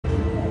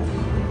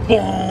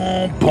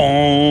Boom,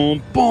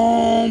 boom,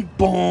 boom,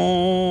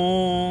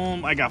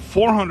 boom. I got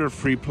 400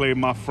 free play,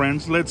 my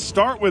friends. Let's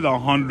start with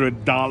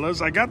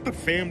 $100. I got the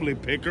family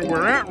picker.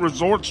 We're at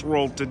Resorts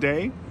World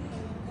today.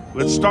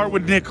 Let's start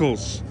with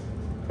nickels.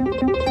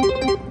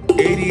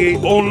 88.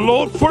 Oh,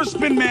 Lord. First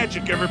spin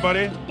magic,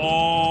 everybody.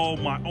 Oh,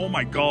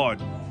 my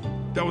God.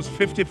 That was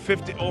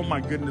 50-50. Oh,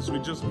 my goodness. We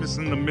just missed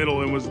in the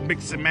middle. It was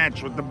mix and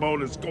match with the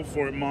bonus. Go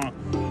for it, Ma.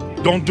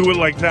 Don't do it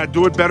like that.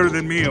 Do it better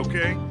than me,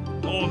 okay?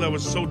 Oh, that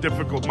was so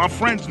difficult. My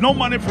friends, no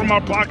money from our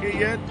pocket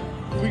yet.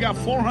 We got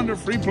 400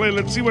 free play.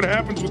 Let's see what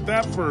happens with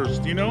that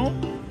first, you know?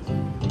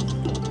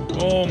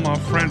 Oh, my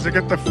friends, I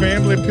got the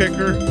family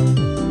picker.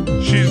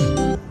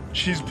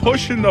 She's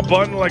pushing the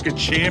button like a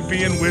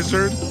champion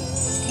wizard.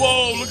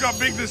 Whoa, look how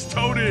big this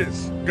toad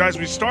is. Guys,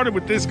 we started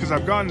with this because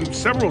I've gotten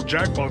several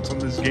jackpots on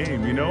this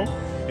game, you know?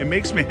 It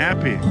makes me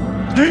happy.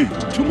 Hey,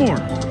 2 more,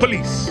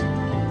 please.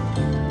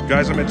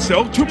 Guys, I'm at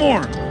sale. 2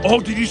 more. Oh,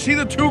 did you see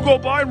the 2 go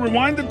by?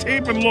 Rewind the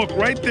tape and look.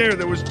 Right there,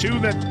 there was 2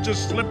 that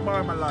just slipped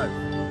by my life.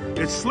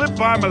 It slipped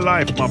by my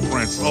life, my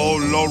friends. Oh,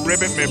 Lord,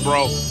 ribbit me,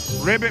 bro.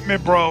 Ribbit me,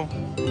 bro.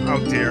 How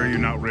dare you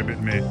not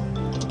ribbit me.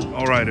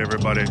 All right,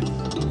 everybody.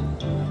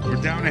 We're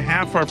down to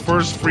half our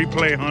first free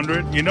play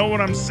 100. You know what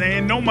I'm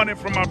saying? No money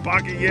from our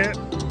pocket yet.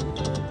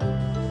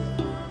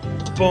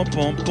 Boom,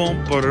 boom,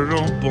 boom,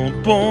 ba-da-dum,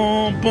 boom,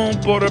 boom, boom,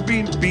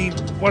 ba-da-beam, beam.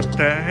 What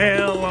the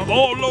hell?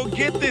 Oh, look,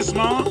 get this,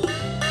 Ma.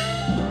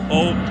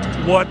 Oh,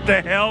 what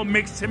the hell?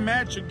 Mix and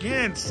match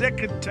again.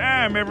 Second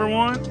time,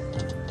 everyone.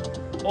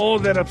 Oh,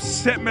 that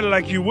upset me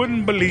like you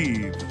wouldn't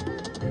believe.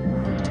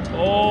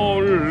 Oh,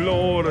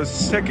 Lord, a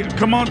second.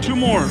 Come on, 2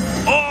 more.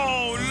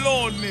 Oh,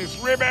 Lordness,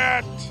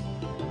 ribbit.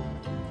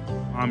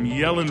 I'm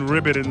yelling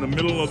ribbit in the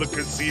middle of the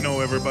casino,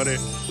 everybody.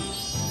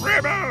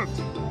 Ribbit.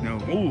 No,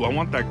 ooh, I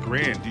want that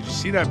grand. Did you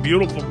see that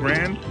beautiful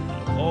grand?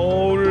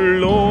 Oh,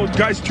 Lord.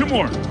 Guys, 2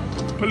 more,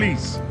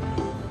 please.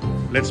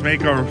 Let's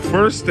make our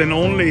first and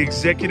only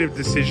executive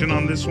decision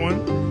on this one.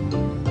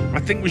 I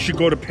think we should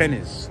go to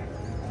pennies.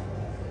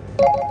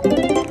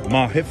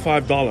 Ma, hit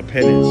 $5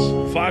 pennies.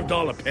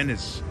 $5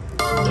 pennies.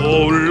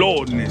 Oh,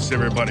 Lordness,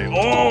 everybody.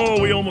 Oh,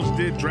 we almost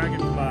did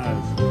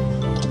Dragonflies.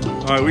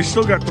 All right, we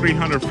still got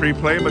 300 free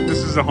play, but this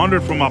is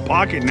 100 from my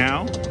pocket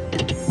now.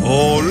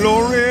 Oh,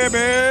 Lord,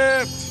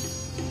 ribbit.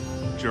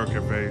 Jerk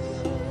your face.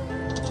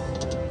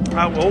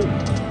 Oh,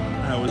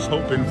 I was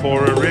hoping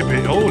for a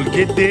ribbit. Oh,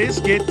 get this,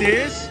 get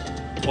this.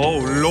 Oh,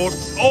 Lord,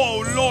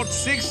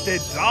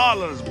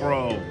 $60,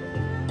 bro.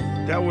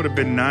 That would have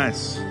been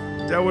nice.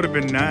 That would have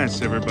been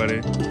nice,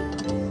 everybody.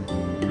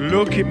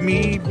 Look at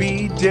me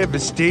be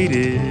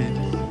devastated.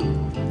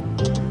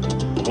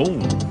 Oh,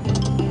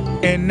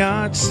 and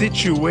not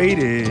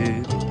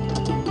situated.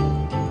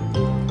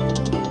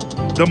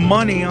 The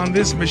money on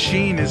this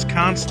machine is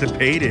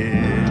constipated.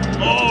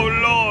 Oh,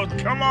 Lord,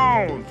 come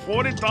on.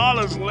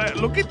 $40 left.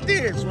 Look at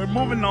this. We're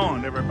moving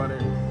on, everybody.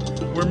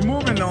 We're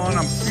moving on.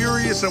 I'm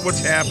furious at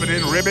what's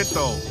happening. Ribbit,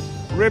 though.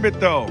 Ribbit,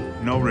 though.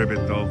 No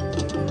ribbit, though.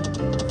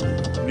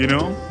 You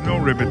know? No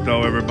ribbit,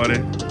 though,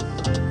 everybody.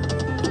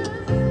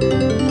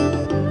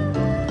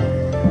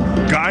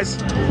 Guys.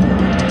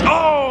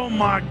 Oh,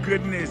 my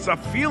goodness. I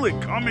feel it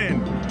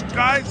coming.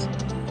 Guys.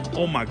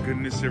 Oh, my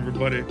goodness,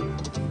 everybody.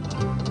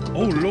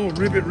 Oh, Lord,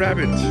 ribbit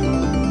rabbit.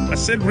 I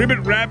said ribbit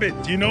rabbit,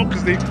 you know,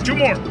 because they... 2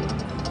 more.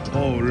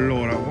 Oh,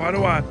 Lord. Why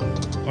do I...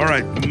 All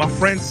right, my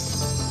friends...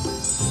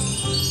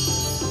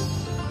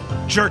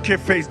 Jerk your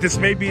face. This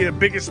may be the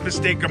biggest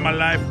mistake of my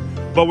life,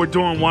 but we're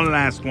doing one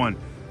last one.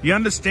 You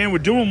understand? We're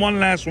doing one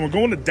last one. We're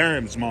going to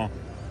dimes, Ma.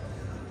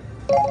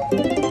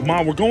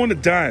 Ma, we're going to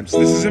dimes.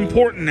 This is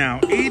important now.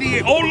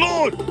 88. Oh,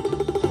 Lord.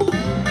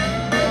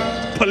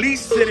 Police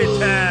city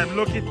time.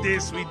 Look at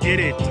this. We did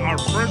it. Our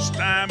first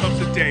time of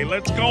the day.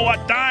 Let's go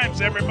at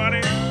dimes,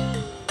 everybody.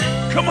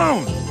 Come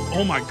on.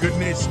 Oh, my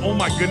goodness. Oh,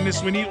 my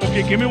goodness. We need...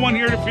 Okay, give me one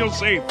here to feel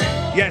safe.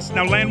 Yes,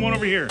 now land one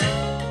over here.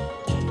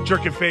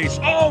 Jerk your face.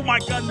 Oh, my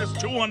goodness.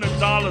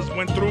 $200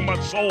 went through my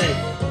soul.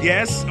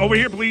 Yes. Over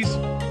here, please.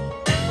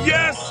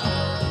 Yes.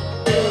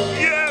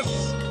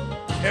 Yes.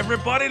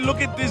 Everybody, look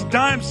at this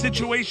dime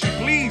situation,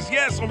 please.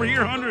 Yes, over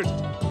here, 100.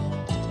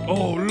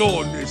 Oh,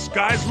 Lordness.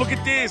 Guys, look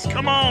at this.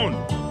 Come on.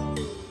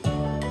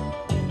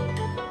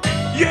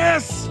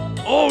 Yes.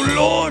 Oh,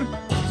 Lord.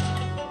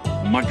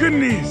 My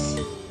goodness.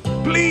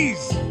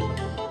 Please.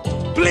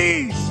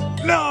 Please.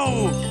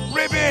 No.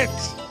 Ribbit.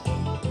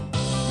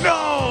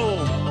 No.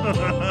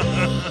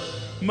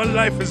 My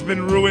life has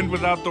been ruined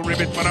without the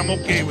ribbit, but I'm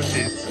okay with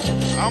this.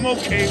 I'm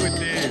okay with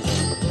this.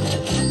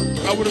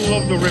 I would have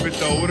loved the ribbit,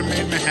 though. It would have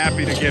made me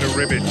happy to get a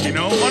ribbit, you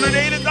know?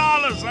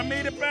 $180. I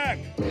made it back.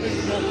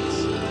 Fist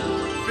bumps.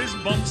 Fist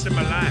bumps in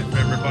my life,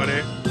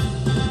 everybody.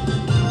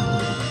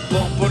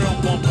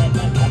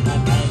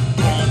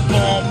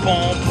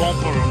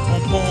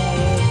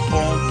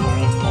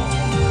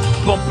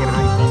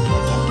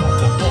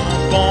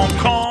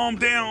 Calm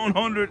down,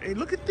 100. Hey,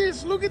 look at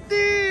this. Look at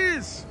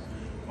this.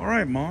 All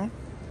right, Mom.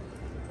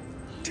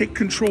 Take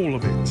control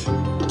of it.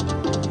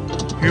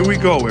 Here we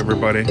go,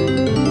 everybody.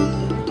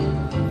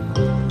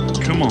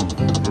 Come on.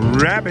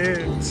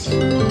 Rabbits.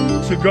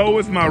 To go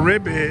with my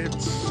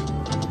ribbits.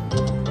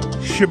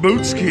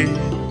 Shabootsky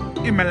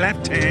in my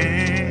left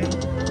hand.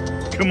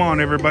 Come on,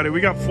 everybody.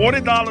 We got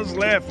 $40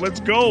 left. Let's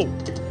go.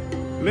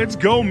 Let's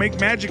go. Make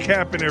magic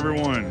happen,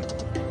 everyone.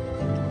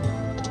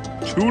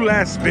 2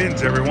 last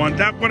spins, everyone.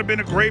 That would have been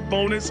a great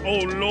bonus. Oh,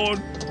 Lord.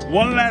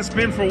 1 last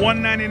spin for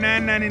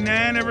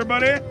 $199.99,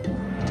 everybody.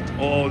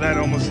 Oh, that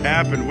almost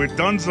happened. We're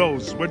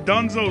dunzos. We're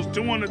dunzos.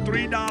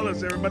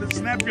 $203, everybody.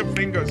 Snap your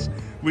fingers.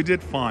 We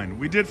did fine.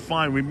 We did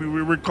fine. We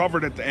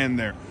recovered at the end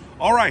there.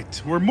 All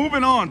right. We're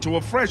moving on to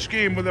a fresh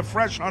game with a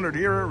fresh 100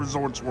 here at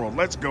Resorts World.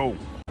 Let's go.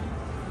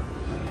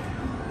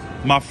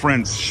 My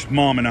friend's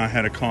mom and I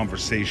had a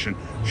conversation.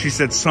 She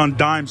said, son,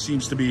 Dime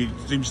seems to be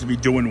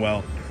doing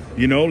well.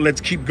 You know,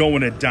 let's keep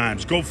going at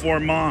Dimes. Go for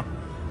it, Ma.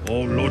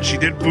 Oh, Lord, she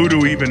did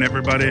voodoo even,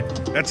 everybody.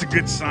 That's a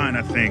good sign,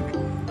 I think.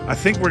 I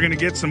think we're going to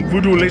get some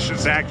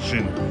voodoo-licious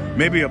action.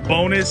 Maybe a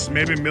bonus,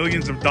 maybe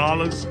millions of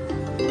dollars,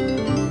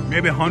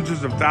 maybe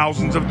hundreds of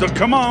thousands of dollars.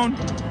 Come on.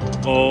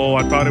 Oh,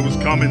 I thought it was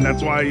coming.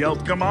 That's why I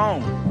yelled, come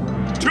on.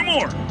 2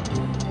 more.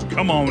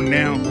 Come on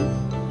now.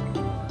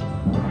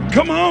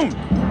 Come on.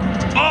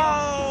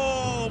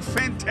 Oh,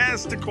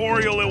 fantastic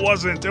Oriole. It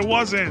wasn't. It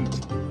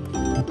wasn't.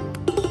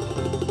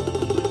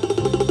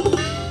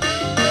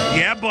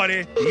 Yeah,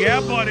 buddy. Yeah,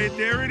 buddy.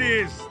 There it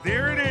is.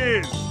 There it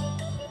is.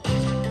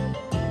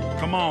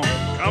 Come on.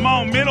 Come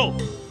on, middle.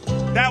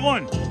 That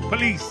one.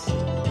 Police.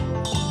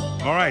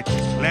 All right.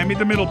 Land me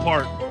the middle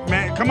part.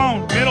 Man, come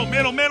on. Middle,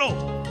 middle, middle.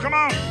 Come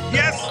on.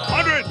 Yes.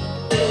 100.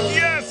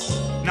 Yes.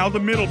 Now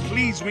the middle,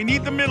 please. We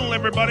need the middle,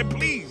 everybody.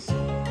 Please.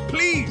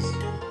 Please.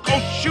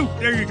 Oh, shoot.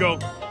 There you go.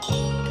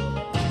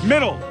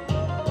 Middle.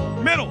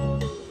 Middle.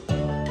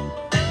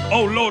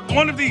 Oh, Lord.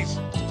 One of these.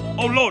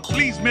 Oh, Lord.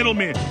 Please middle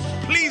me.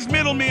 Please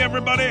middle me,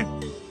 everybody.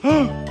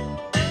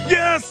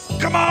 Yes.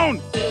 Come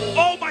on.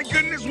 Oh, my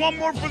goodness. 1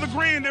 more for the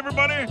grand,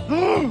 everybody.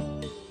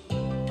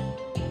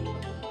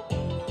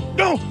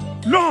 No.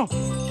 No.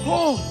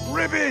 Oh,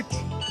 ribbit.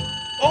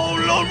 Oh,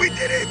 Lord, we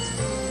did it.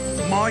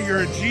 Ma,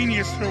 you're a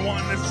genius for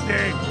wanting to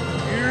stay.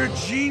 You're a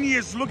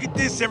genius. Look at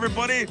this,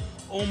 everybody.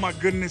 Oh, my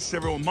goodness,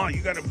 everyone. Ma,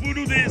 you got to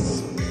voodoo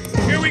this.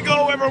 Here we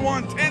go,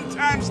 everyone. 10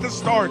 times to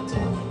start.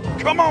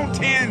 Come on,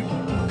 10.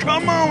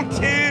 Come on,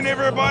 10,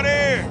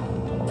 everybody.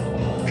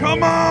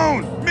 Come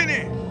on.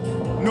 Minute.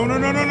 No, no,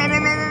 no, no, no, no, no, no,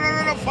 no,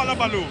 no, no.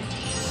 Falabaloo.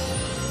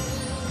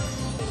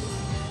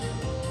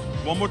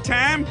 1 more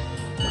time.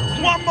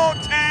 1 more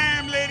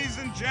time, ladies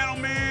and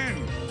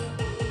gentlemen.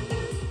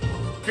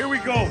 Here we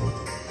go.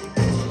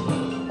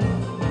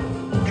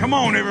 Come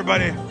on,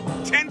 everybody.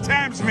 10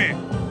 times me.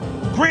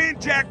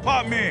 Grand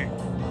jackpot me.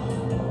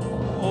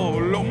 Oh,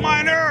 low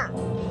minor.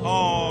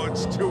 Oh,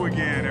 it's 2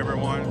 again,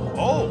 everyone.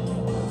 Oh,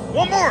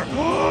 1 more.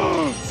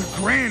 The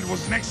grand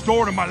was next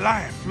door to my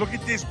life. Look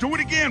at this. Do it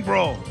again,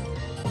 bro.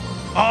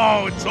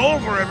 Oh, it's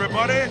over,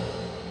 everybody.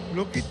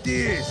 Look at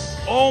this.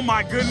 Oh,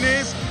 my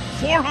goodness.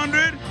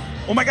 400.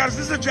 Oh, my God. Is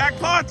this a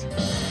jackpot?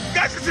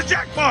 Guys, it's a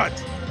jackpot.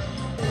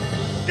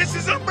 This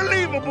is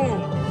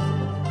unbelievable.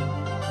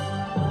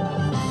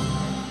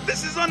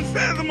 This is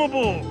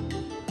unfathomable.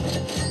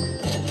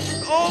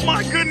 Oh,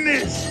 my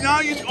goodness.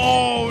 Now you...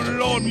 Oh,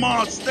 Lord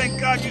Moss. Thank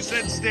God you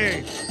said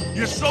stay.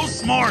 You're so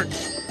smart.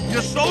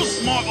 You're so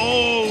smart.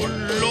 Oh,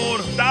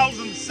 Lord.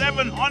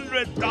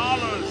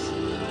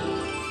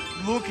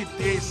 $1,700. Look at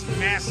this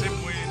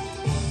massive win.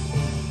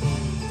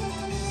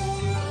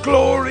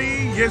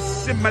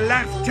 Glorious in my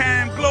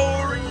lifetime.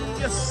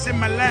 Glorious in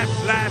my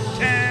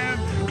lifetime.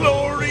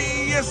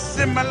 Glorious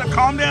in my life.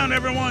 Calm down,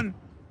 everyone.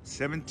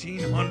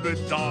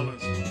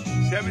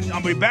 $1,700.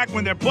 I'll be back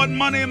when they're putting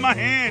money in my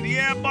hand.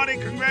 Yeah, buddy.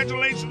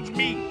 Congratulations,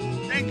 me.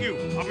 Thank you.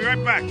 I'll be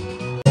right back. 1,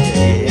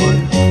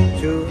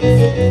 2,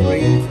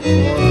 3,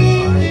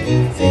 4,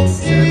 5, 6,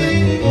 7,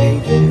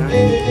 8, 9,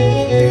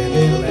 10,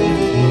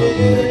 11,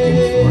 12,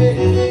 13,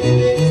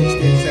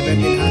 14, 16,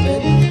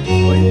 17,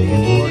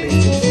 20, 40,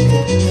 60,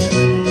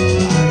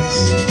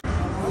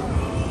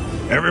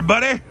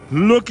 everybody,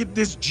 look at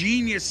this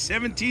genius.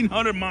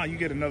 1,700. Ma, you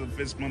get another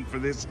fist bump for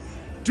this.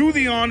 Do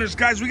the honors,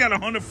 guys. We got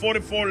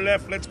 144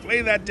 left. Let's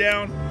play that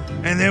down,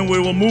 and then we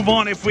will move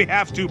on if we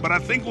have to. But I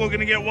think we're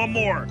gonna get 1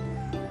 more.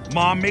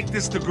 Mom, make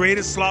this the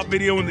greatest slot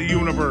video in the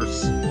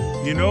universe.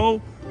 You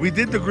know, we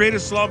did the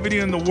greatest slot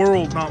video in the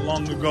world not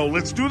long ago.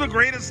 Let's do the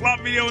greatest slot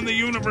video in the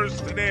universe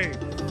today.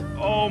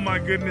 Oh my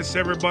goodness,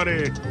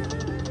 everybody.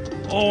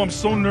 Oh, I'm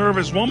so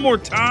nervous. 1 more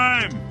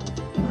time.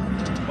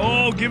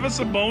 Oh, give us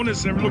a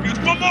bonus. Look,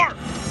 1 more.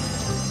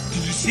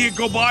 Did you see it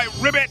go by?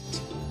 Ribbit.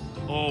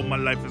 Oh, my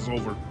life is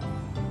over.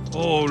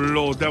 Oh,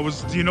 Lord, that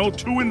was, you know,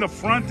 2 in the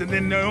front and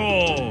then,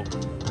 oh,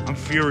 I'm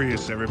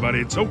furious, everybody.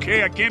 It's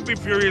okay, I can't be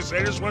furious.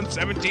 I just won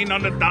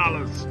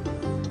 $1,700.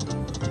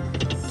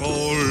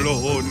 Oh,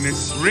 Lord,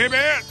 Miss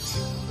Ribbit.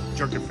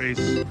 Jerk your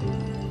face.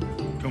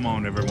 Come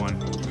on, everyone.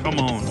 Come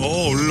on.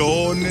 Oh,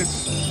 Lord,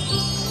 Miss.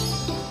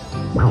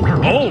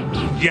 Oh,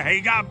 yeah, he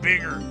got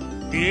bigger.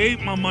 He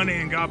ate my money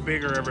and got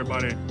bigger,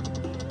 everybody.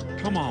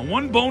 Come on,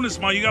 1 bonus,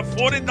 Ma. You got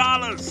 $40.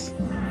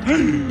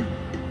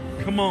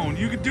 Come on,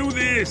 you can do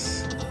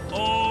this.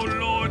 Oh,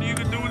 Lord, you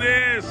can do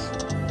this.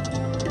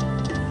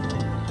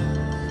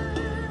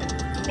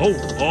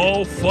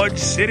 Oh, Fudge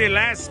City.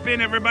 Last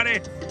spin,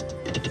 everybody.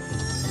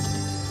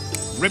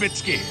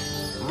 Ribitsky.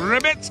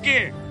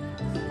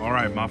 All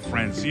right, my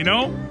friends. You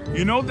know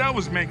that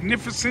was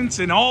magnificence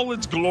in all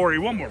its glory.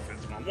 One more,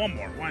 Fitzman. One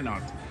more. Why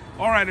not?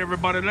 All right,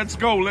 everybody. Let's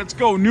go.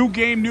 New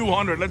game, new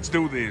 100. Let's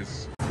do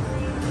this.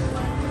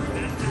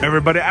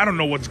 Everybody, I don't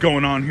know what's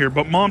going on here,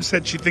 but Mom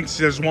said she thinks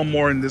there's one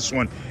more in this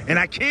one. And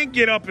I can't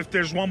get up if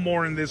there's one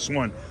more in this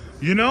one.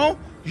 You know,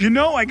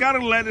 I gotta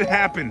let it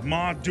happen.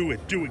 Ma, do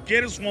it.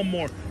 Get us one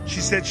more.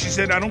 She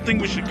said, I don't think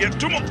we should get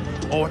two more.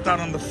 Oh, I thought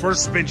on the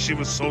first spin she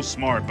was so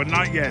smart, but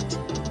not yet.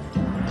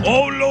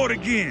 Oh, Lord,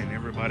 again,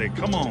 everybody,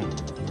 come on.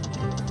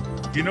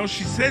 You know,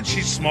 she said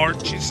she's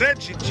smart. She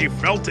said she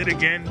felt it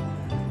again.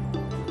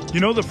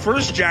 You know, the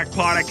first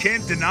jackpot, I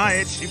can't deny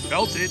it. She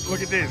felt it.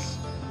 Look at this.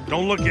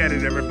 Don't look at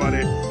it,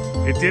 everybody.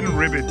 It didn't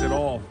ribbit at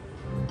all.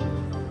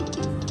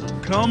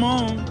 Come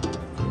on,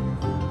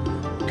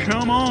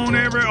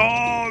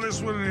 oh,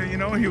 this would, you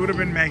know, he would have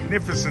been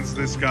magnificent,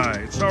 this guy.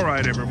 It's all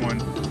right,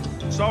 everyone.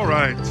 It's all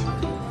right.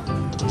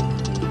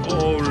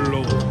 Oh,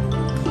 Lord.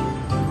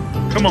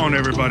 Come on,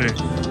 everybody.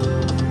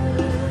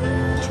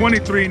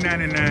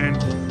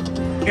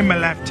 $23.99 in my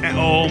lifetime.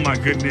 Oh, my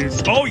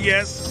goodness. Oh,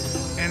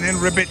 yes. And then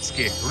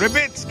Ribitsky.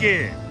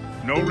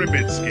 No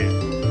Ribitsky.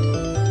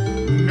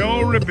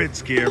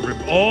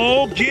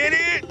 Oh, get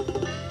it?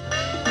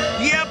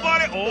 Yeah,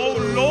 buddy. Oh,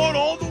 Lord,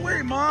 all the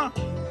way, Ma.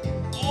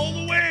 All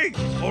the way.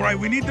 All right,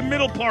 we need the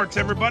middle parts,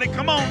 everybody.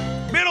 Come on.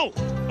 Middle.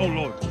 Oh,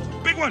 Lord.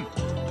 Big one.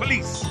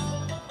 Please.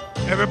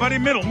 Everybody,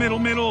 middle.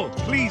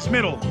 Please,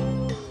 middle.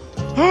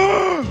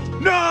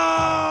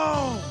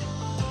 No!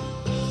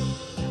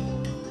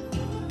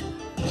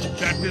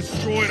 That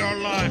destroyed our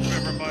life,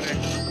 everybody.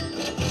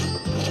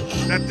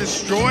 That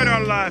destroyed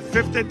our life.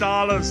 $50.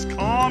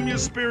 Calm your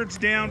spirits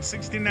down.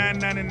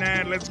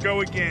 $69.99. Let's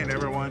go again,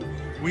 everyone.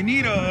 We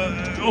need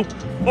a... Oh,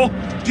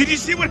 did you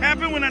see what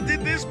happened when I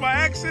did this by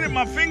accident?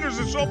 My fingers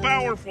are so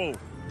powerful.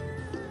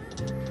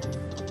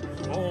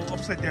 Oh,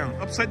 upside down.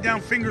 Upside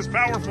down fingers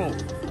powerful.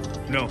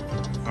 No.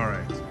 All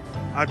right.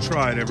 I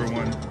tried,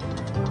 everyone.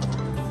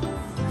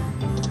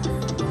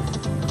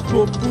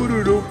 It's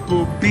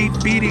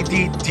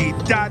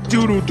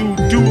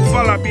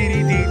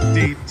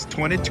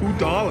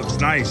 $22.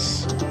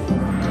 Nice.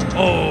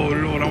 Oh,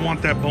 Lord, I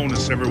want that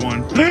bonus,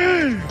 everyone.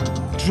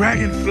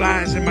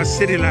 Dragonflies in my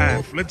city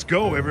life. Let's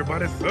go,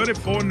 everybody.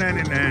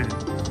 $34.99.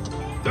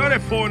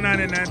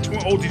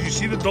 $34.99. Oh, did you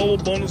see the double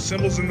bonus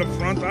symbols in the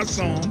front? I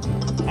saw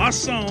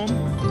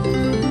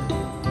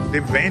them. They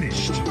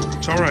vanished.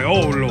 It's all right.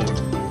 Oh, Lord.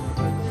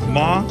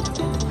 Ma,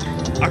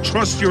 I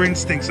trust your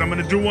instincts. I'm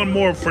going to do one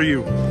more for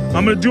you.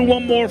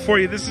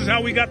 This is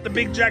how we got the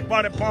big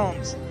jackpot at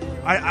Palms.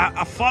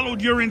 I followed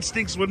your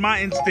instincts with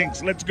my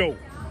instincts. Let's go.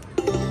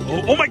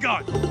 Oh my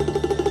God.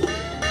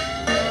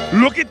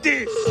 Look at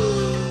this.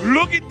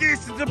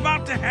 It's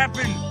about to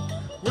happen.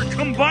 We're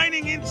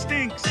combining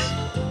instincts.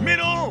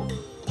 Middle.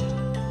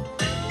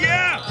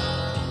 Yeah.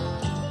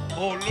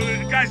 Oh,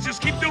 look, guys,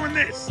 just keep doing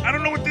this. I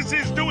don't know what this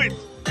is. Do it.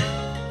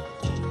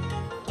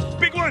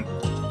 Big one.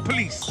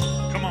 Please.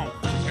 Come on.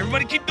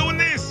 Everybody keep doing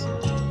this.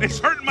 It's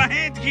hurting my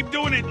hand to keep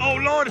doing it. Oh,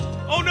 Lord.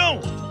 Oh,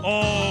 no.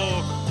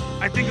 Oh,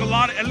 I think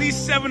at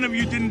least 7 of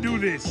you didn't do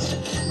this.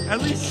 Oh,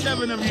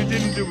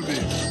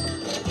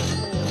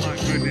 my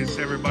goodness,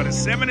 everybody.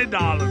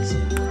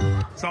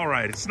 $70. It's all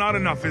right. It's not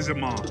enough, is it,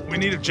 Mom? We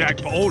need a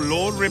jackpot. Oh,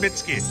 Lord,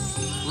 Ribitsky.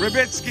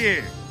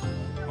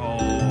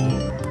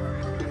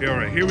 Oh. All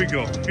right, here we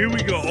go.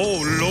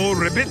 Oh, Lord,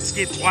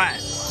 Ribitsky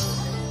twice.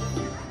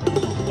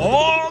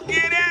 Oh,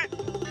 get it.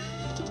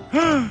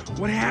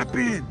 What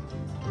happened?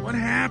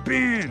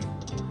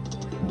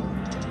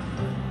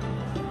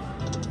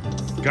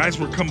 Guys,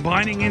 we're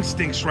combining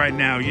instincts right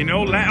now, you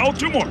know? Oh,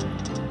 2 more.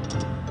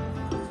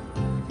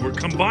 We're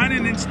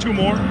combining instincts. 2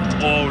 more.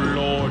 Oh,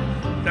 Lord.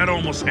 That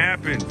almost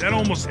happened,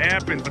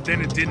 but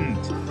then it didn't.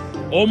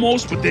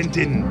 Almost, but then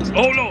didn't.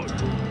 Oh, Lord.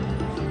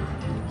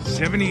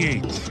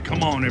 78.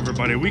 Come on,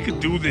 everybody. We could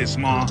do this,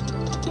 Ma.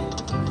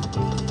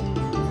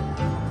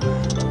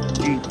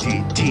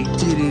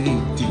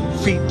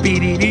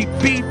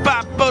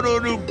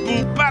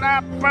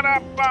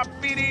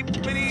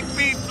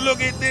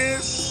 Look at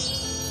this.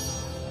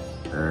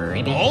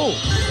 Oh,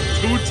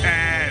 2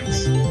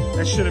 times.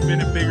 That should have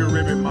been a bigger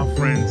ribbon, my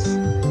friends.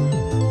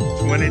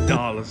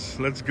 $20.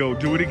 Let's go.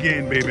 Do it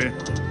again, baby.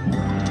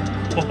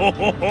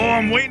 Oh,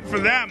 I'm waiting for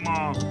that,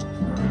 Mom.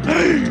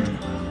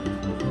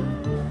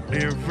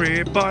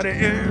 Everybody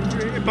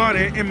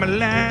in my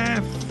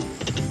life.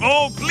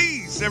 Oh,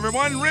 please,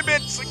 everyone.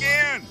 Ribbits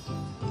again.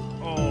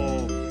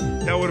 Oh,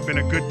 that would have been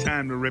a good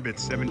time to ribbit.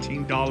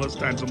 $17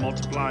 times a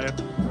multiplier.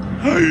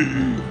 Hey.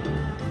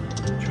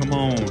 Come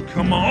on.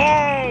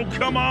 Oh,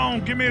 come on.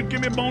 Give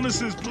me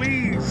bonuses,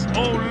 please.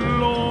 Oh,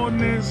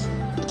 Lordness.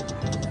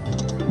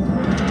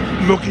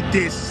 Look at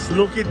this.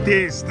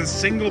 The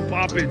single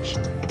poppage.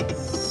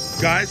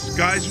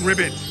 Guys,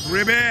 ribbit.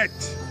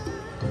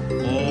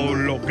 Oh,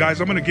 Lord. look,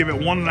 guys, I'm gonna give it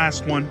one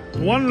last one,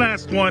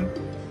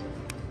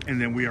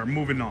 and then we are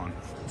moving on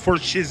for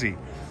Shizzy.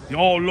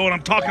 Oh Lord,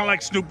 I'm talking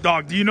like Snoop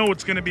Dogg. Do you know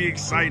it's gonna be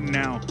exciting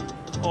now?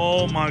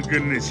 Oh my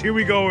goodness. Here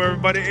we go,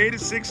 everybody.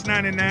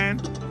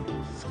 $86.99.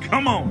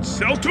 Come on,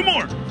 sell two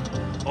more.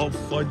 Oh,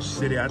 Fudge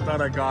City. I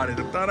thought I got it.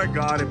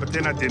 But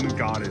then I didn't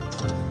got it.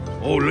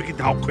 Oh, look at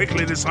how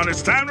quickly this hunt.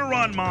 It's time to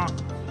run, Ma.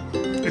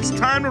 It's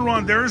time to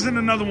run. There isn't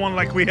another one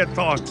like we had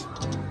thought.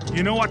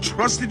 You know, I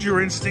trusted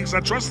your instincts.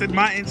 I trusted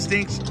my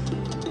instincts.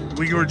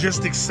 We were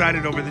just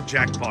excited over the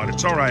jackpot.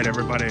 It's all right,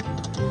 everybody.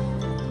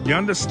 You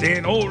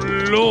understand? Oh,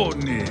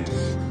 Lordness.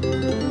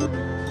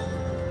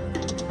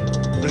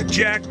 The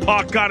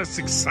jackpot got us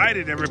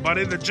excited,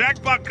 everybody. The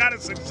jackpot got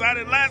us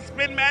excited. Last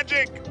spin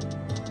magic.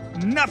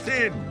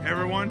 Nothing,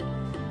 everyone.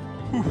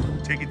 Whew.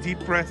 Take a deep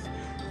breath.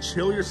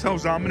 Chill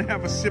yourselves out. I'm going to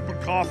have a sip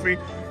of coffee,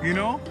 you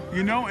know,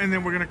 and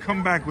then we're going to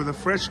come back with a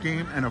fresh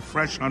game and a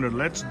fresh 100.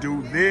 Let's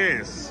do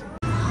this.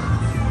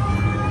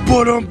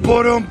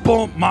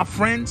 Boom. My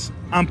friends,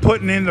 I'm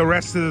putting in the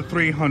rest of the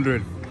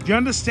 300. Do you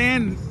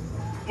understand?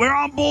 We're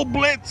on Bull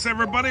Blitz,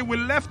 everybody. We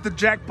left the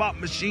jackpot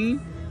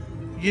machine.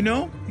 You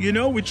know,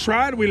 we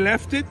tried, we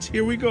left it.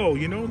 Here we go.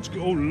 You know, it's,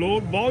 oh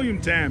Lord,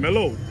 volume time.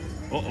 Hello.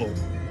 Uh-oh.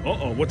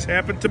 What's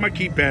happened to my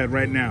keypad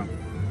right now?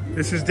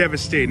 This is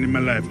devastating in my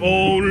life.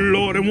 Oh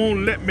Lord, it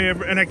won't let me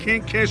ever, and I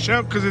can't cash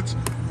out because it's,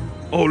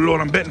 oh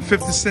Lord, I'm betting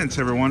 50 cents,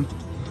 everyone.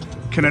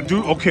 Can I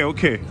do,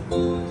 okay.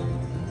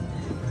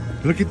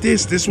 Look at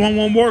this. This one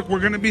won't work. We're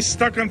going to be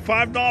stuck on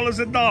 $5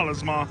 at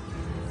dollars, Ma.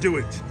 Do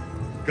it.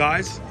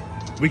 Guys,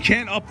 we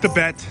can't up the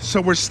bet,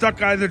 so we're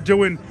stuck either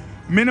doing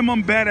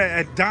minimum bet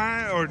at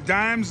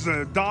dimes,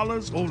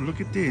 dollars. Oh, look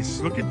at this.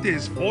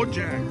 4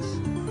 jacks.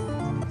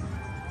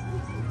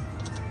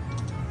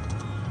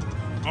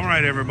 All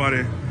right,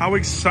 everybody. How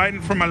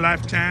exciting for my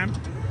lifetime.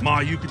 Ma,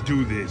 you could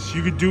do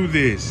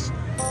this.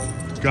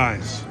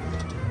 Guys,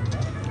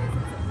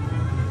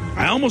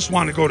 I almost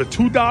want to go to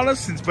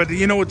 $2 but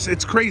you know,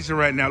 it's crazy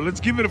right now.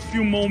 Let's give it a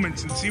few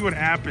moments and see what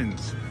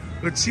happens.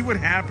 Let's see what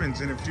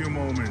happens in a few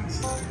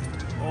moments.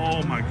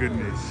 Oh my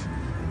goodness.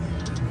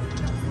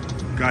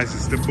 Guys,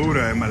 it's the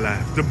Buddha in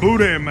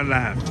my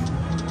lap.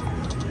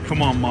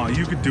 Come on, Ma,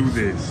 you could do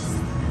this.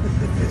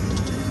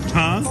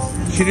 Huh?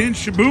 She didn't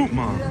shaboot,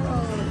 Ma.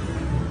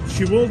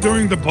 She will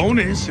during the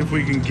bonus if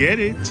we can get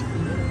it.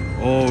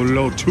 Oh,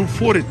 low,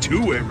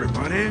 242,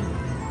 everybody.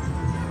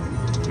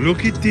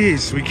 Look at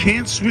this. We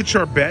can't switch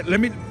our bet. Let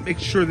me make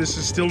sure this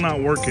is still not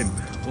working.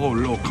 Oh,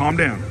 low, calm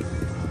down.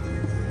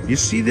 You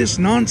see this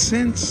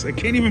nonsense? I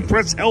can't even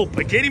press help.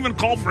 I can't even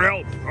call for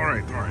help. All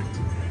right.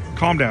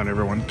 Calm down,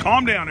 everyone.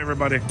 Calm down,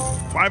 everybody.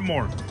 5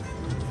 more.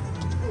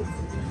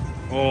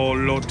 Oh,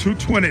 low,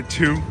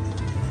 222.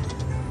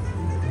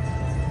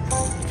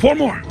 4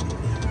 more.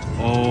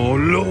 Oh,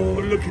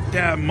 Lord, look at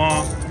that,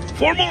 Ma.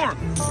 4 more.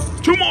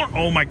 2 more.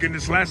 Oh, my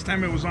goodness. Last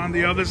time it was on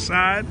the other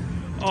side.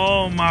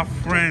 Oh, my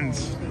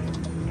friends.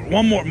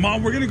 1 more. Ma,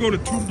 we're going to go to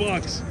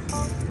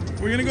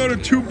 $2. We're going to go to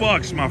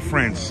 $2, my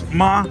friends.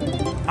 Ma,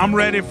 I'm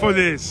ready for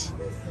this.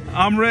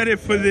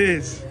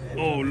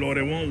 Oh, Lord,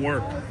 it won't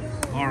work.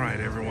 All right,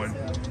 everyone.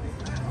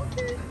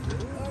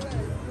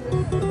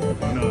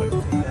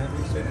 No.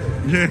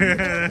 Yeah,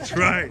 that's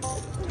right.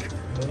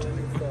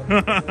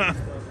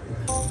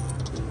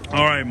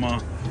 All right, Ma.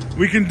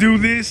 We can do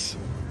this.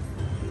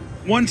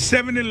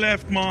 170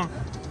 left, Ma.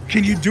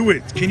 Can you do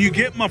it? Can you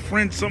get my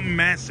friend something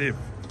massive?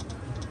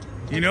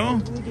 You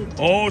know?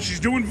 Oh, she's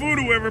doing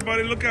voodoo,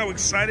 everybody. Look how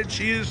excited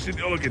she is.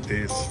 Oh, look at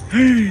this.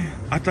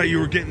 I thought you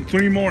were getting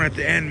 3 more at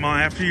the end, Ma,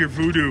 after your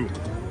voodoo.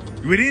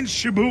 We didn't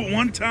shaboot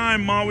 1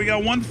 time, Ma. We got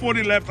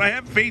 140 left. I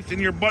have faith in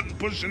your button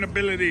pushing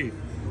ability.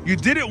 You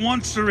did it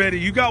once already.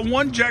 You got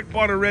 1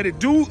 jackpot already.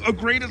 Do a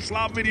greatest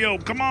slot video.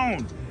 Come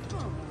on.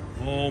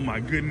 Oh, my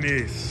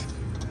goodness.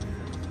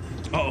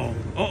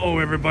 Uh-oh,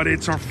 everybody.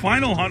 It's our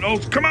final hunt. Oh,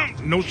 come on.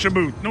 No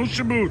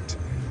shaboot.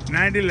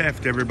 90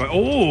 left, everybody.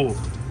 Oh,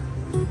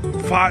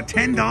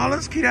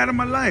 $10? Get out of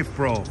my life,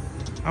 bro.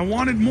 I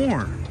wanted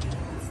more.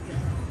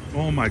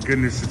 Oh, my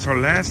goodness. It's our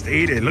last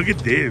 80. Look at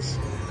this.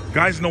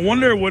 Guys, no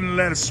wonder it wouldn't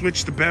let us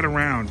switch the bet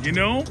around, you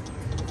know?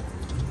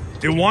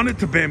 It wanted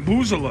to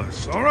bamboozle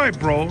us. All right,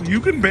 bro. You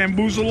can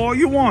bamboozle all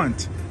you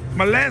want.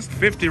 My last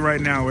 50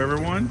 right now,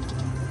 everyone.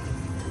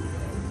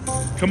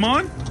 Come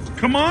on.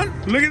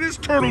 Look at this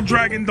turtle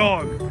dragon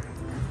dog.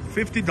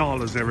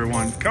 $50,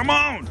 everyone. Come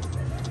on.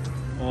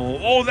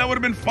 Oh, that would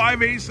have been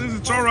 5 aces.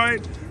 It's all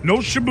right. No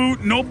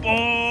shaboot. Nope.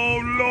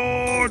 Oh,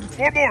 Lord.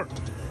 4 more.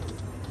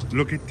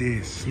 Look at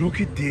this.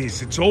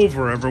 It's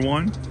over,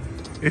 everyone.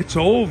 It's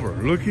over.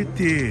 Look at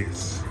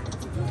this.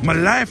 My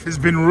life has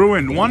been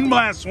ruined. 1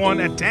 last one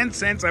at 10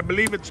 cents. I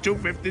believe it's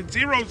 250.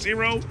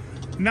 0.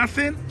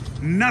 Nothing.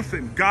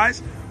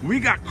 Guys, we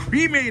got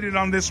cremated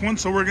on this one,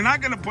 so we're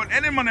not going to put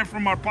any money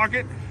from our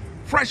pocket.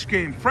 Fresh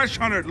game, fresh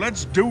 100.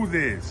 Let's do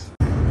this.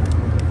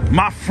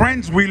 My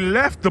friends, we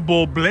left the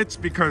Bull Blitz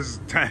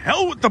because to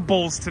hell with the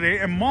Bulls today.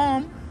 And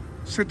Mom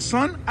said,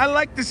 son, I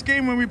liked this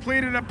game when we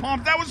played it at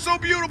Pomp. That was so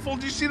beautiful.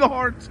 Do you see the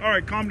hearts? All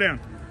right, calm down.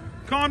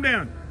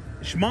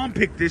 Mom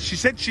picked this. She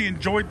said she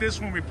enjoyed this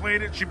when we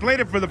played it. She played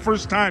it for the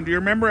first time. Do you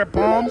remember at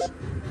Palms?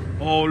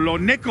 Oh,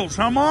 Lord, nickels,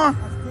 huh, Ma? Of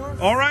course.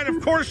 All right,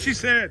 of course, she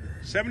said.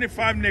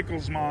 75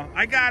 nickels, Ma.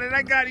 I got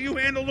it. You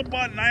handle the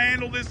button. I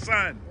handle this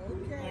side.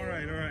 Okay. All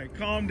right.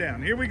 Calm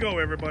down. Here we go,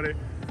 everybody.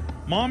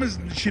 Mom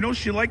she knows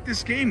she liked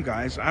this game,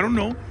 guys. I don't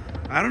know.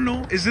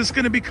 Is this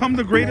going to become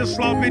the greatest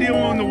slot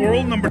video in the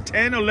world? Number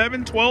 10,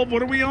 11, 12?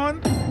 What are we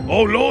on?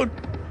 Oh, Lord.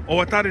 Oh,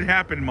 I thought it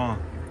happened, Ma.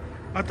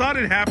 I thought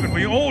it happened.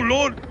 Oh,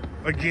 Lord.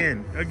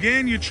 Again,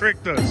 you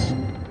tricked us.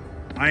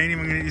 I ain't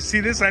even gonna. You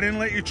see this? I didn't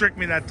let you trick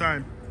me that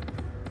time.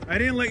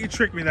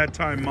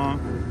 Ma.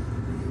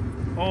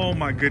 Oh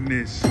my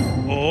goodness.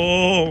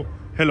 Oh,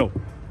 hello,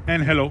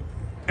 and hello,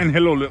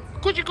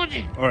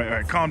 Coochie. All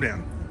right, calm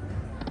down.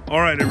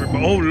 All right,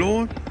 everybody. Oh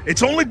Lord,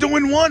 it's only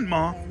doing one,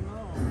 Ma.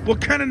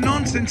 What kind of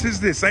nonsense is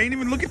this? I ain't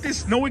even look at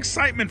this. No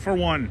excitement for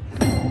one,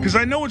 because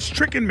I know it's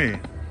tricking me.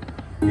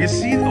 You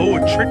see? Oh,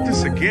 it tricked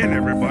us again,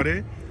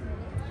 everybody.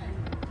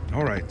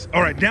 All right.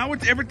 Now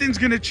everything's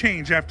going to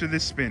change after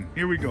this spin.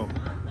 Here we go.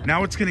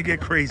 Now it's going to get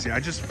crazy.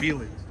 I just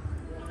feel it.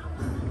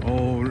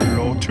 Oh,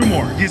 no. 2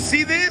 more. You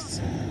see this?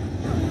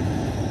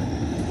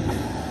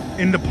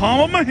 In the palm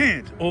of my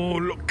hand. Oh,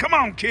 look. Come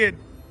on, kid.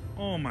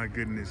 Oh, my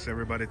goodness,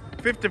 everybody.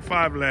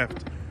 55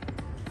 left.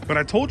 But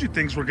I told you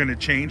things were going to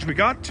change. We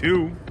got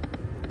 2.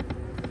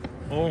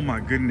 Oh, my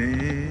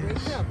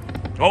goodness. Wake up.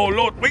 Oh,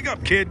 Lord. Wake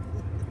up, kid.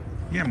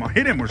 Yeah, I'm gonna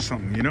hit him or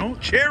something, you know?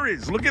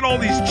 Cherries. Look at all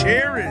these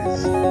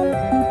cherries.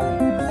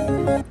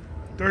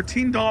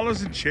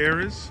 $13 in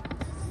cherries.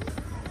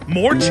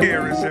 More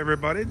cherries,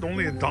 everybody.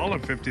 Only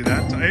 $1.50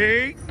 that time.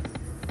 Hey.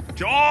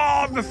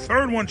 Oh, the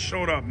third one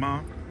showed up,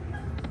 Ma.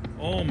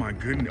 Oh, my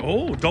goodness.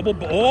 Oh, double.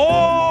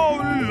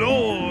 Oh,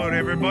 Lord,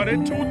 everybody.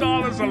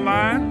 $2 a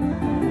line.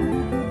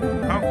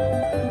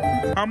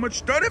 How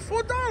much?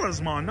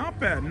 $34, Ma. Not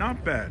bad.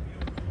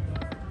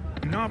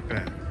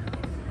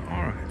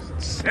 All right.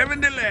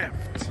 70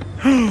 left.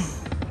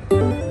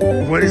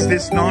 What is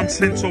this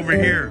nonsense over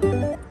here?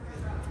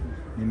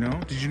 You know?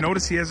 Did you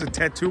notice he has a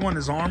tattoo on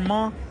his arm,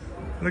 Ma?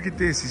 Look at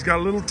this. He's got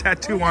a little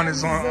tattoo on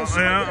his arm.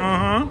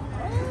 Yeah,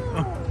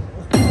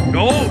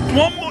 Oh,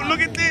 one more.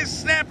 Look at this.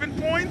 Snapping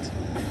point.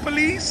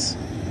 Police.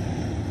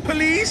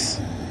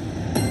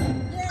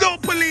 Go,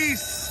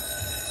 police.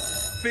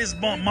 Fist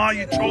bump, Ma.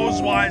 You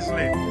chose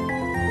wisely.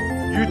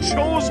 You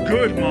chose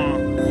good,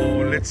 Mom.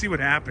 Oh, let's see what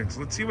happens.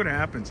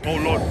 Oh,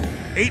 Lord.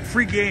 8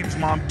 free games,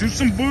 Mom. Do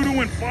some voodoo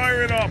and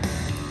fire it up.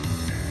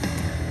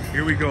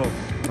 Here we go.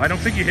 I don't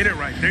think you hit it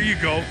right. There you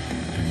go.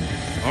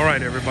 All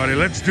right, everybody.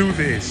 Let's do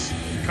this.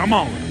 Come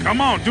on.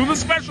 Do the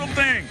special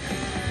thing.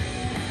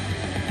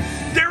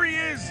 There he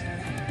is.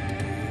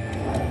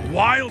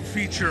 Wild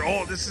feature.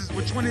 Oh,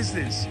 which one is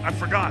this? I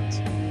forgot.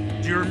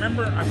 Do you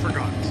remember? I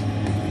forgot.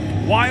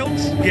 Wild.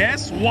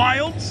 Yes,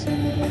 wild.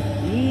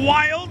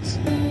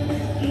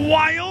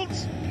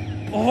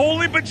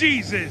 Holy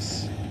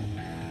bejesus.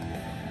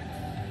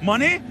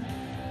 Money?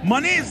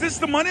 Is this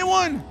the money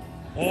one?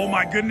 Oh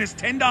my goodness,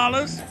 $10.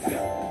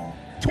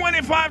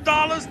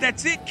 $25.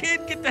 That's it,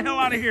 kid. Get the hell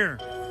out of here.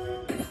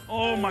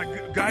 Oh my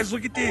god. Guys,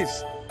 look at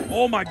this.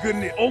 Oh my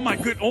goodness. Oh my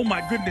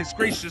goodness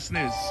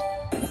graciousness.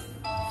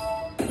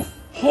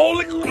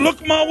 Holy,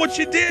 look, Ma, what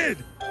you did.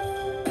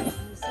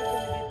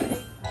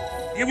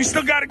 Yeah, we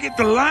still got to get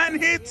the line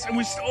hits. And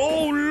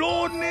oh,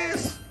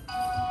 Lordness.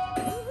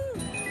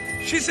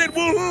 She said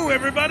woohoo,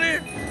 everybody.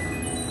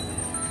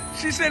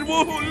 She said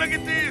woohoo. Look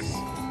at this.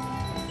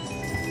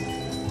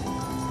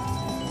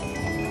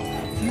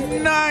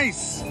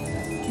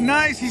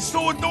 Nice. He's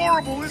so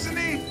adorable, isn't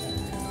he?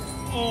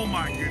 Oh,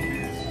 my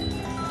goodness.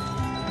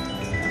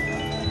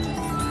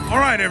 All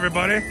right,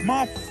 everybody.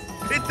 Ma,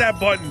 hit that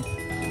button.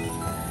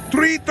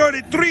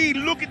 333.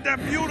 Look at that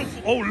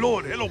beautiful. Oh,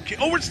 Lord. Hello, kid.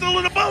 Oh, we're still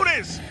in the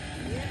bonus.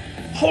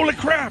 Holy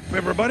crap,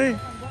 everybody.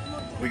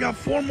 We got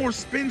 4 more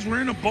spins. We're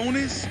in a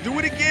bonus. Do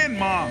it again,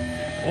 Ma.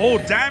 Oh,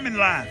 diamond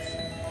laugh.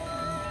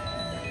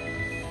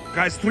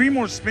 Guys, 3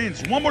 more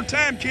spins. One more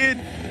time, kid.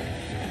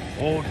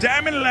 Oh,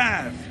 diamond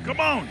laugh. Come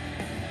on.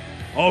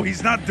 Oh,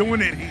 he's not doing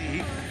it.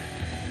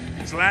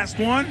 His last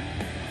one.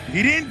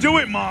 He didn't do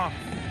it, Ma.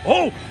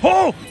 Oh,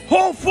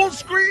 full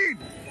screen.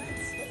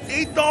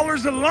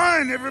 $8 a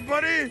line,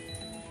 everybody.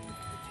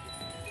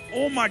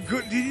 Oh, my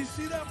goodness. Did you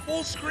see that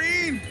full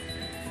screen?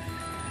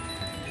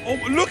 Oh,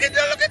 look at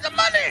the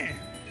money.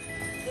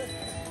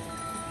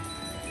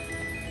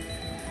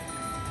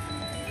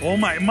 Oh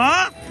my,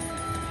 Ma,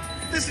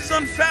 this is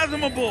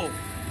unfathomable.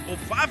 Oh,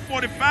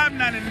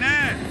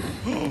 $545.99.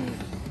 Oh,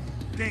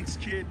 thanks,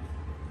 kid.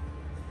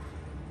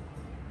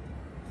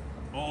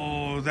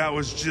 Oh, that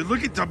was just,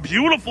 look at how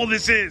beautiful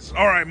this is.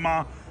 All right,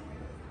 Ma,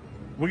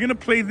 we're gonna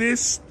play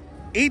this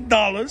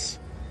 $8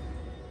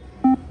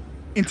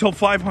 until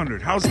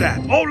 500. How's that?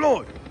 Oh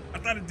Lord, I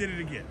thought it did it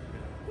again.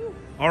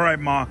 All right,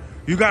 Ma.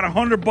 You got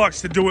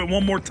 $100 to do it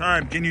one more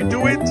time. Can you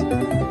do it?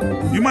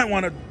 You might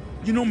want to,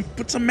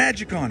 put some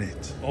magic on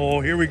it. Oh,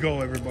 here we go,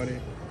 everybody.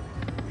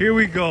 Here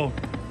we go.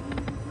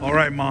 All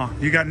right, Ma.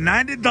 You got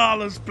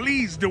 $90.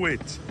 Please do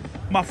it.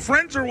 My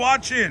friends are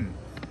watching.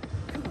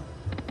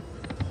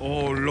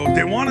 Oh, Lord.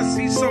 They want to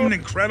see something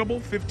incredible?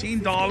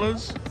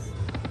 $15?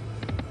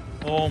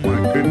 Oh,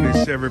 my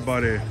goodness,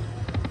 everybody.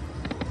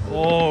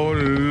 Oh,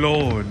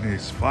 Lord.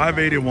 It's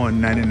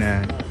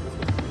 $581.99.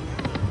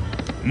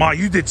 Ma,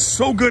 you did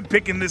so good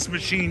picking this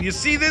machine. You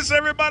see this,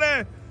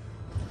 everybody?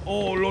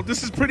 Oh, Lord,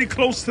 this is pretty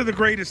close to the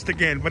greatest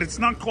again, but it's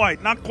not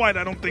quite. Not quite,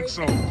 I don't think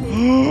so.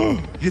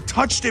 You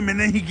touched him, and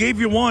then he gave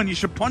you one. You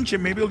should punch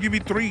him. Maybe he'll give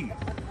you 3.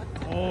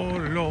 Oh,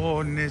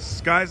 Lord,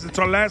 this. Guys, it's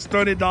our last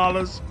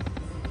 $30.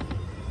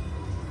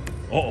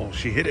 Uh-oh,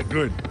 she hit it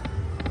good.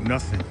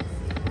 Nothing.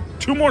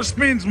 2 more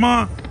spins,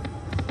 Ma.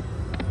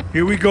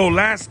 Here we go,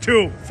 last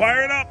 2.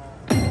 Fire it up.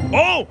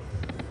 Oh!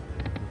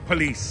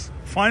 Police.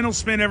 Final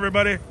spin,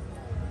 everybody.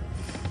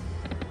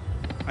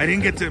 I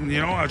didn't get to,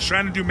 I was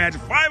trying to do magic.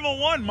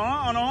 501,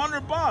 Ma, on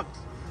 $100.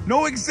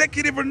 No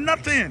executive or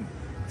nothing.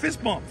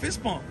 Fist bump,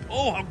 fist bump.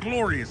 Oh, how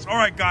glorious. All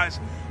right,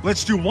 guys,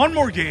 let's do one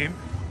more game,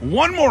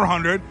 1 more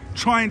 100,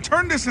 try and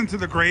turn this into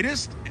the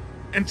greatest,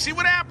 and see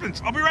what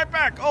happens. I'll be right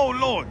back. Oh,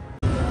 Lord.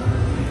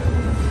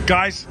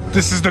 Guys,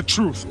 this is the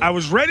truth. I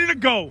was ready to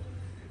go,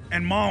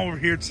 and Mom over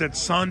here said,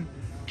 son,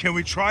 can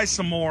we try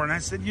some more? And I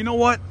said, you know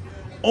what?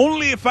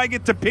 Only if I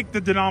get to pick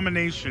the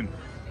denomination.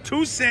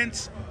 2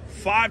 cents,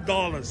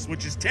 $5,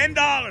 which is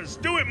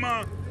 $10. Do it,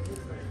 Ma.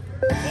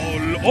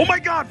 Oh my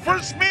God,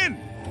 first spin.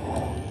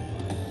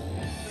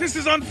 This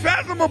is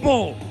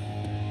unfathomable.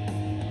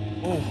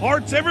 Oh,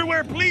 hearts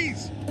everywhere,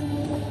 please.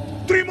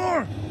 3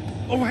 more.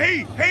 Oh,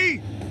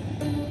 hey.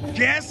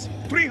 Guess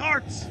 3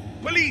 hearts,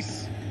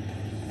 police.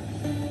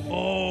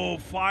 Oh,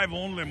 5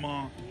 only,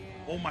 Ma.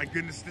 Oh my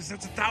goodness,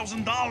 that's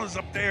 $1,000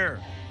 up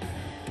there.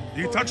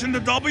 You touching the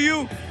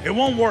W? It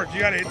won't work. You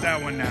gotta hit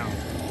that one now.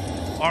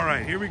 All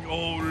right, here we go.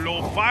 Oh,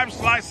 Lord, 5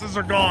 slices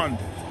are gone.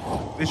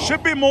 There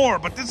should be more,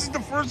 but this is the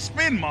first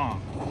spin, Ma.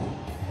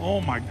 Oh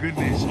my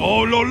goodness.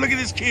 Oh, Lord, look at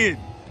this kid.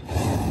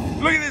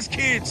 Look at this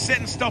kid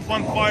setting stuff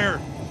on fire.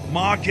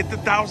 Ma, get the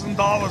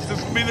 $1,000.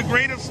 This will be the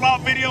greatest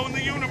slot video in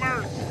the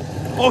universe.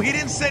 Oh, he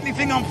didn't set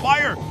anything on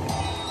fire.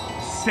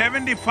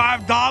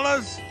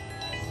 $75.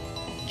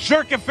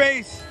 Jerk a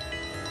face.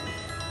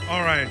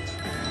 All right.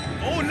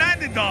 Oh,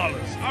 $90.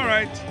 All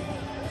right.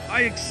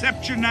 I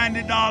accept your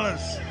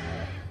 $90.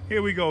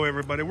 Here we go,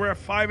 everybody. We're at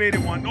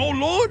 581. Oh,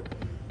 Lord.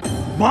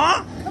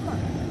 Ma?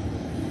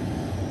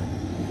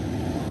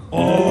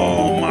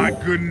 Oh, my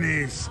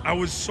goodness. I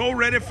was so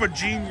ready for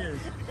genius.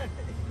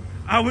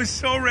 I was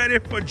so ready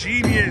for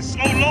genius.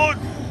 Oh, Lord.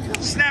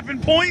 Snapping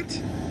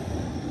point.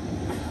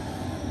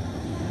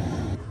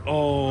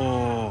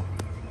 Oh.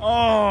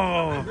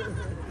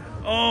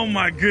 Oh,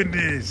 my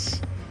goodness.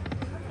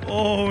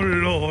 Oh,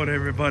 Lord,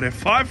 everybody.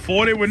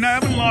 540. We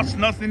haven't lost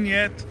nothing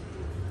yet.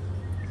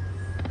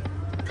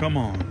 Come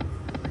on.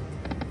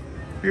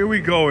 Here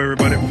we go,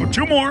 everybody. For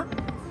 2 more.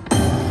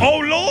 Oh,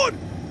 Lord.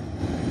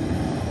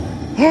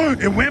 Oh,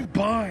 it went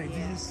by.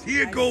 Yes.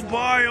 Here it go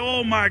by.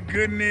 Oh, my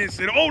goodness.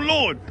 And, oh,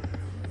 Lord.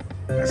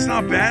 That's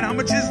not bad. How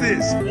much is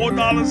this?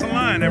 $4 a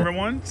line,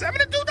 everyone.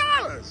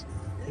 $72.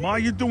 Ma,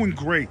 you're doing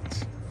great.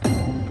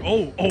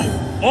 Oh.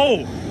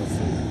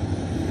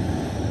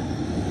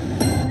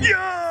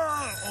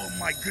 Yeah. Oh,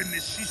 my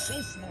goodness. She's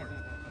so smart.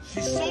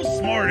 She's so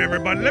smart,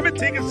 everybody. Let me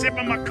take a sip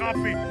of my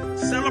coffee.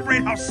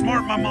 Celebrate how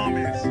smart my mom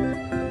is.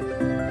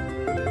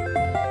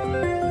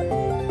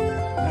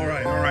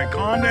 All right.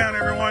 Calm down,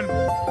 everyone.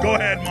 Go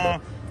ahead, Ma.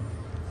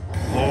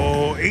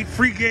 Oh, 8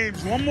 free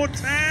games. One more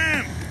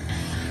time.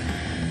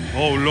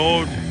 Oh,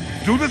 Lord.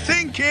 Do the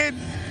thing, kid.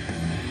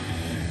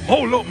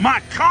 Oh, Lord. Ma,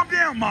 calm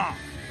down, Ma.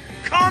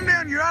 Calm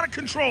down. You're out of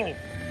control.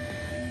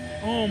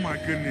 Oh, my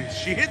goodness.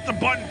 She hit the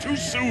button too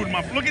soon,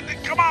 Ma. Look at this.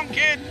 Come on,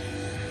 kid.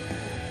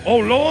 Oh,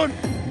 Lord.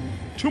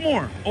 2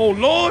 more. Oh,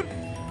 Lord.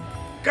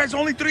 Guys,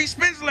 only 3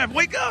 spins left.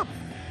 Wake up.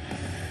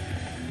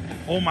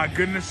 Oh, my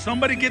goodness.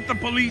 Somebody get the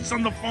police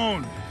on the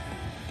phone.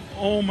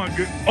 Oh, my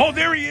goodness. Oh,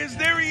 there he is.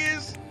 There he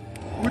is.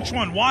 Which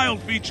one?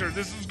 Wild feature.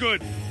 This is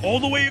good. All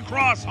the way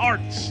across.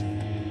 Hearts.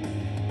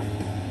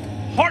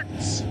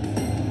 Hearts.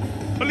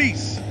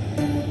 Police.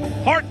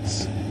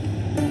 Hearts.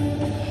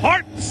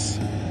 Hearts.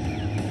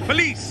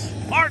 Police.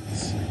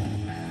 Hearts.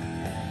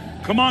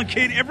 Come on,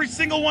 kid. Every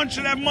single one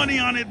should have money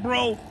on it,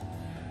 bro.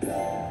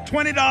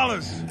 $20.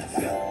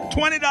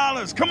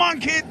 $20. Come on,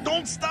 kid.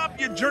 Don't stop,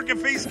 you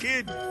jerk-a-face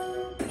kid.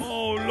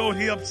 Oh, Lord,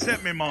 he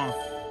upset me, Ma.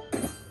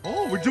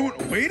 Oh, we're doing...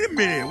 Wait a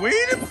minute.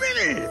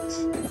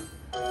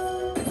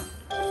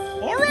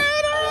 All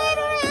right.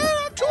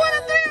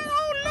 203.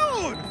 Oh,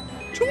 Lord.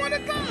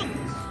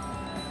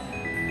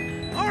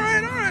 $200. All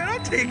right.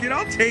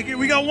 I'll take it.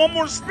 We got 1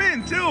 more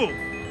spin, too.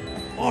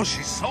 Oh,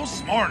 she's so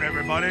smart,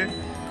 everybody.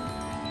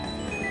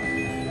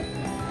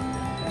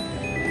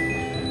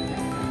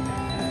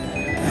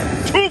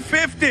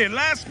 $250.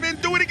 Last spin.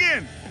 Do it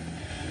again.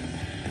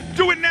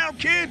 Do it now,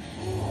 kid.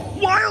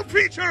 Wild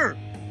feature.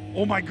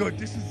 Oh, my God.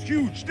 This is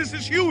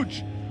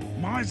huge.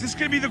 Ma, is this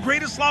going to be the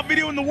greatest slot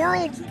video in the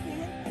world?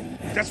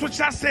 That's what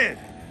I said.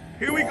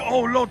 Here we go.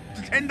 Oh, look.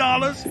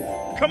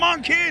 $10. Come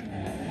on, kid.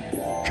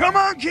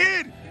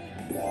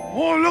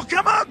 Oh, look.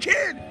 Come on,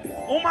 kid.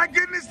 Oh, my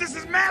goodness. This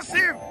is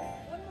massive.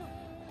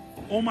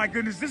 Oh my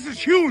goodness, this is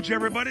huge,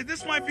 everybody.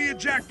 This might be a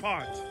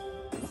jackpot.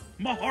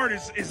 My heart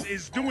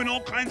is doing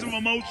all kinds of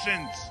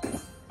emotions.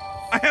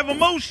 I have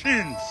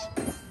emotions.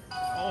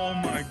 Oh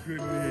my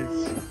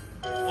goodness.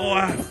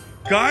 Oh,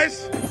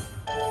 guys,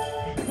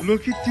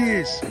 look at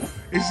this.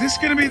 Is this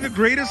gonna be the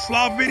greatest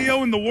slot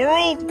video in the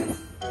world?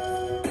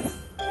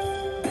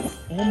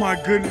 Oh my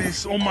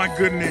goodness, oh my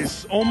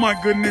goodness, oh my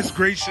goodness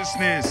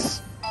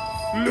graciousness.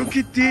 Look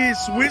at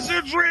this,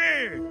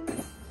 wizardry.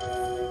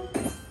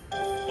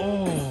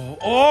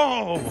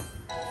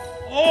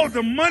 Oh,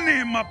 the money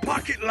in my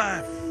pocket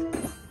left.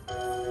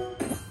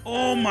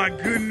 Oh my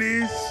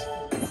goodness.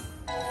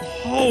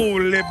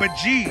 Holy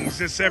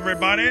bejesus,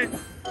 everybody.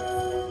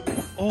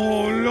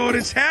 Oh Lord,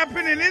 it's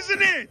happening,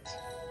 isn't it?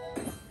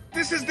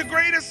 This is the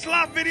greatest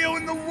slot video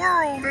in the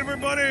world,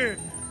 everybody.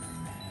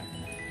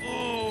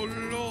 Oh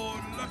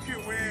Lord, lucky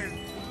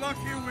win,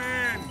 lucky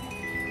win.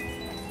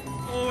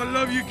 Oh, I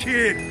love you,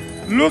 kid.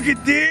 Look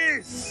at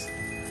this.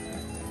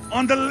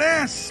 On the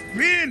last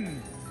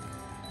spin.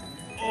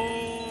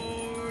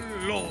 Oh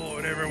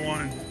Lord,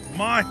 everyone.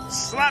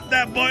 Slap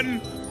that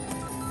button.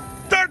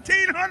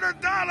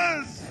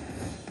 $1,300.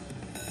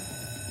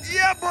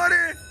 Yeah,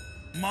 buddy.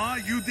 Ma,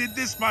 you did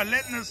this by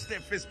letting us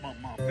fist bump,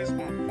 Ma, fist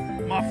bump.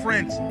 My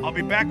friends, I'll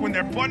be back when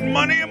they're putting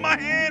money in my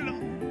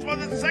hand for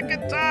the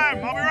second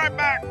time. I'll be right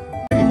back.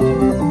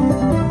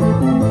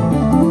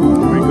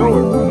 Where we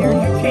going? Here's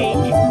your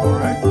change. All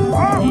right.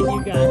 And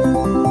you got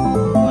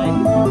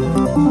 1,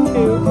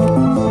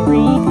 2,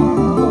 3,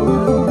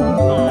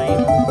 4, 5,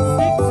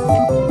 6,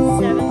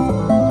 7,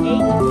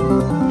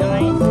 8,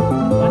 9,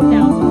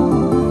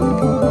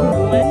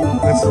 1,000. 1.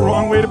 That's the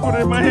wrong way to put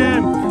it in my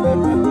hand. 3,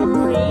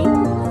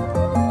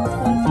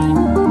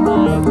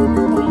 25,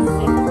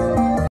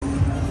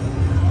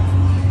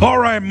 26. All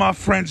right, my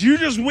friends, you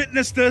just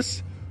witnessed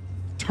us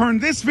turn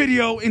this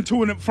video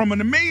into from an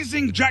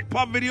amazing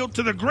jackpot video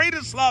to the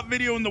greatest slot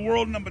video in the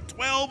world, number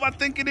 12, I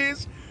think it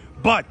is.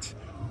 But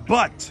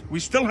we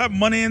still have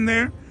money in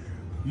there.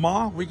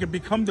 Ma, we could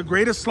become the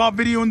greatest slot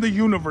video in the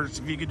universe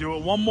if you could do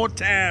it one more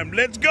time.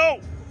 Let's go.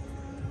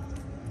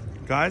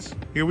 Guys,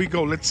 here we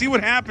go. Let's see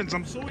what happens.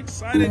 I'm so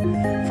excited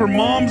for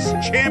Mom's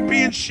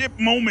championship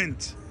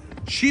moment.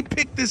 She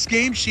picked this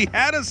game. She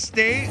had us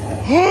stay.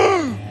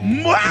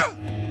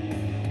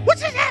 What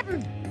just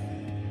happened?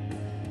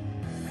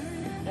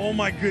 Oh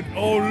my good.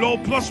 Oh, low.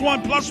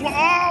 +1, +1.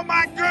 Oh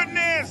my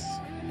goodness.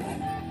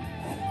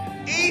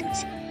 8.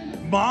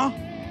 Ma,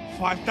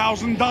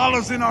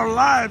 $5,000 in our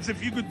lives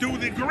if you could do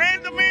the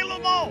grand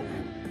available.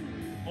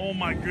 Oh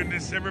my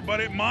goodness,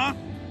 everybody. Ma,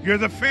 you're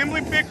the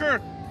family picker.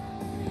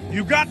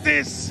 You got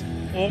this.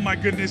 Oh my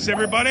goodness,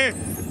 everybody.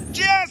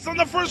 Yes, on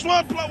the first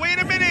one. Wait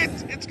a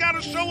minute. It's got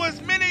to show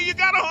us minute. You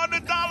got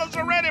 $100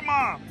 already,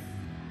 Ma.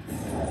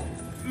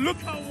 Look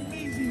how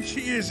amazing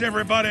she is,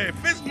 everybody.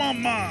 Fist bump,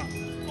 Ma.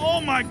 Oh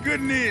my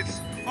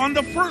goodness. On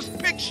the first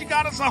pick, she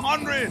got us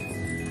 100.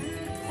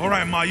 All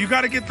right, Ma, you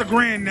got to get the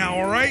grand now,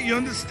 all right? You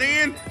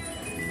understand?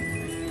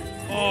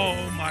 Oh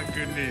my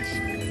goodness.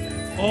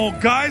 Oh,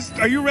 guys,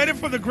 are you ready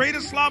for the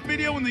greatest slot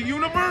video in the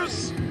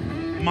universe?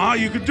 Ma,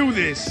 you could do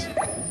this.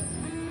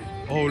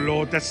 Oh,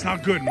 Lord, that's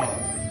not good, Ma.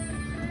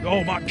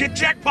 Oh, Ma, get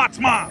jackpots,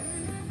 Ma.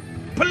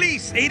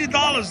 Police,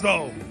 $80,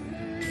 though.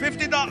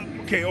 $50.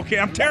 Okay,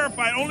 I'm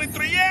terrified. Only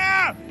 3.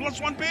 Yeah!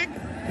 +1 pick.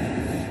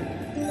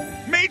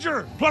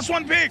 Major,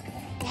 +1 pick.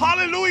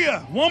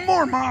 Hallelujah. One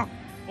more, Ma.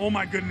 Oh,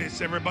 my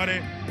goodness,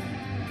 everybody.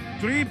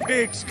 3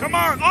 picks. Come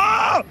on.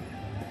 Oh!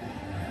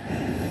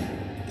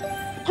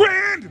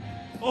 Grand.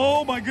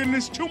 Oh, my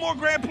goodness. 2 more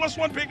grand,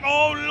 +1 pick.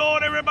 Oh,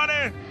 Lord,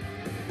 everybody.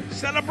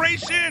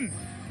 Celebration.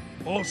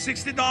 Oh,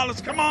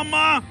 $60. Come on,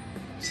 Ma.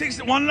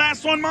 60. One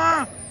last one,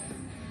 Ma.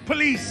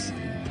 Police.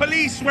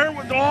 Where?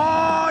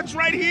 Oh, it's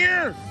right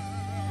here.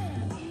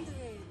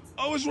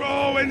 Oh, it's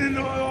wrong. And then,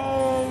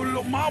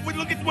 oh, Ma,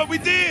 look at what we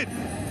did.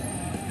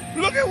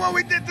 Look at what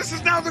we did. This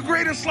is now the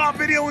greatest slot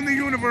video in the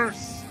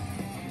universe.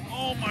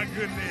 Oh, my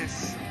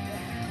goodness.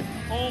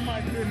 Oh, my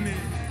goodness.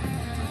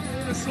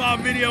 Greatest slot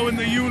video in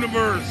the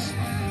universe.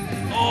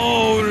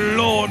 Oh,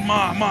 Lord,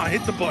 Ma,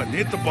 hit the button.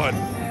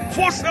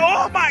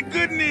 Oh, my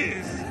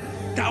goodness.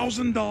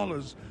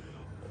 $1,000.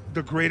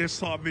 The greatest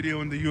slot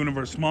video in the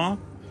universe, Ma.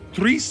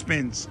 3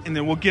 spins, and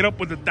then we'll get up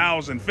with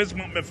 1,000. Fist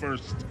bump me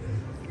first.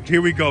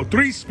 Here we go.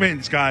 3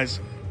 spins, guys.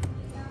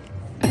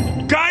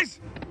 Guys,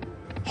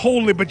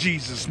 holy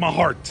bejesus, my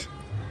heart.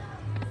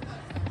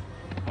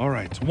 All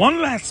right,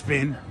 one last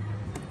spin.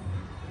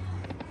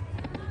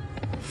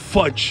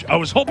 Fudge. I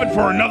was hoping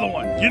for another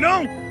one, you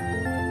know?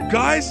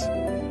 Guys,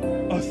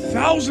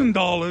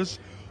 $1,000,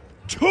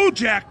 2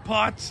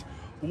 jackpots.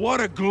 What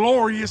a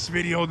glorious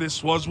video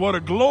this was. What a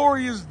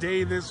glorious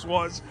day this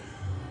was.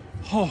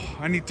 Oh,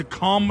 I need to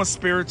calm my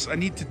spirits. I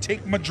need to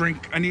take my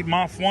drink. I need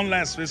one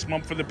last fist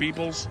bump for the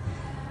peoples.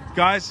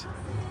 Guys,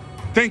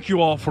 thank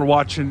you all for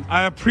watching.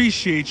 I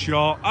appreciate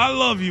y'all. I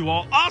love you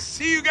all. I'll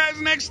see you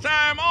guys next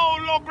time. Oh,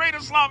 Lord,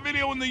 greatest slot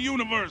video in the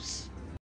universe.